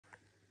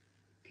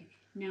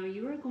Now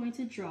you are going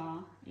to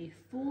draw a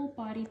full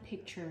body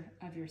picture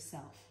of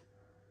yourself.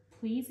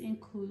 Please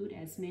include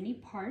as many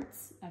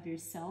parts of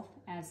yourself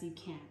as you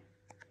can.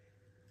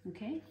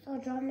 Okay? So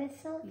I'll draw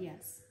myself?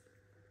 Yes.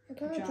 I'm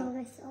going to draw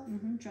myself.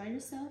 Draw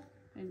yourself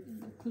and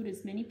include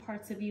as many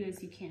parts of you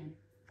as you can.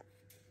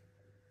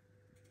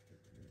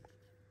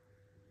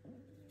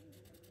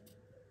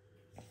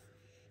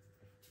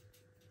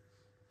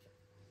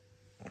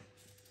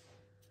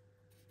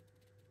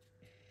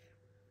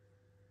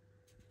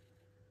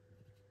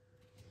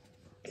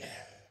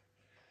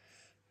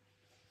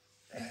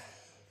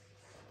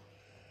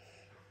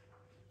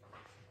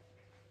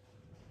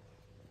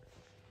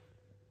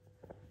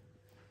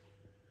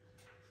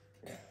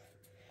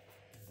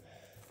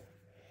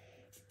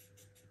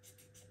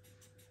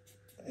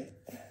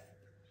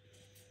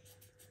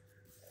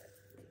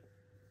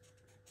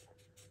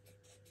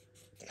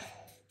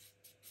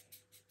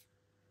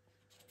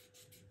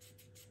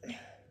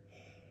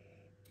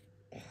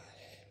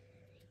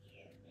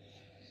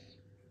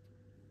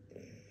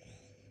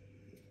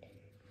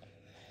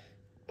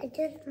 I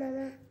did,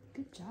 Mama.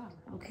 Good job.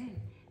 Okay.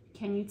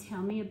 Can you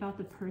tell me about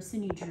the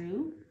person you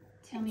drew?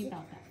 Tell me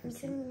about that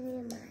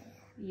person. Nehemiah.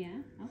 Yeah?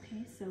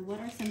 Okay. So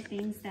what are some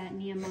things that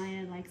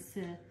Nehemiah likes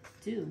to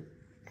do?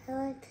 I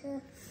like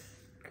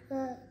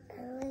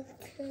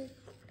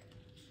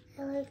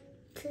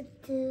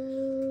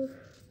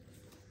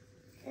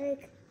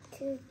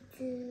to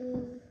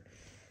do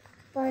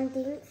fun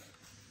things.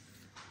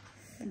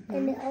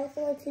 And I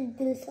also like to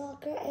do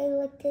soccer. I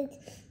like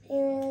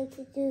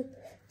to do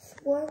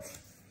sports.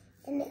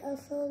 And I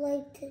also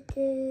like to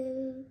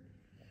do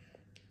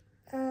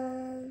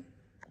I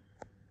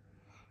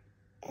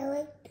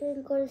like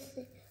doing going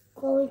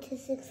to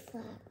Six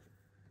Flags.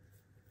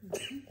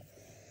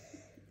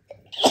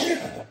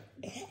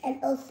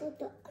 And also,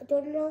 I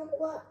don't know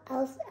what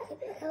else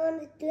I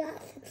want to do at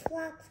Six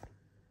Flags.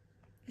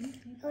 I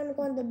want to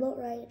go on the boat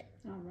ride.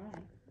 All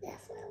right.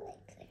 That's what I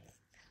like.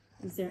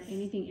 Is there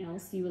anything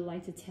else you would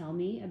like to tell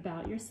me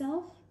about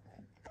yourself?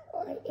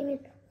 I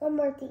mean, one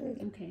more thing.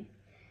 Okay.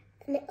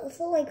 And I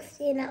also like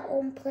staying at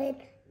home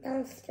playing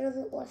downstairs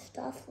with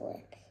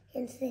Wastoffel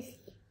and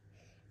Sissy.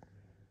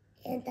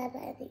 And Dada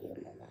and you,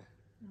 Mama.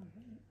 All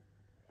right.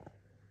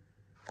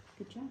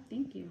 Good job.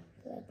 Thank you.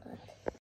 Good.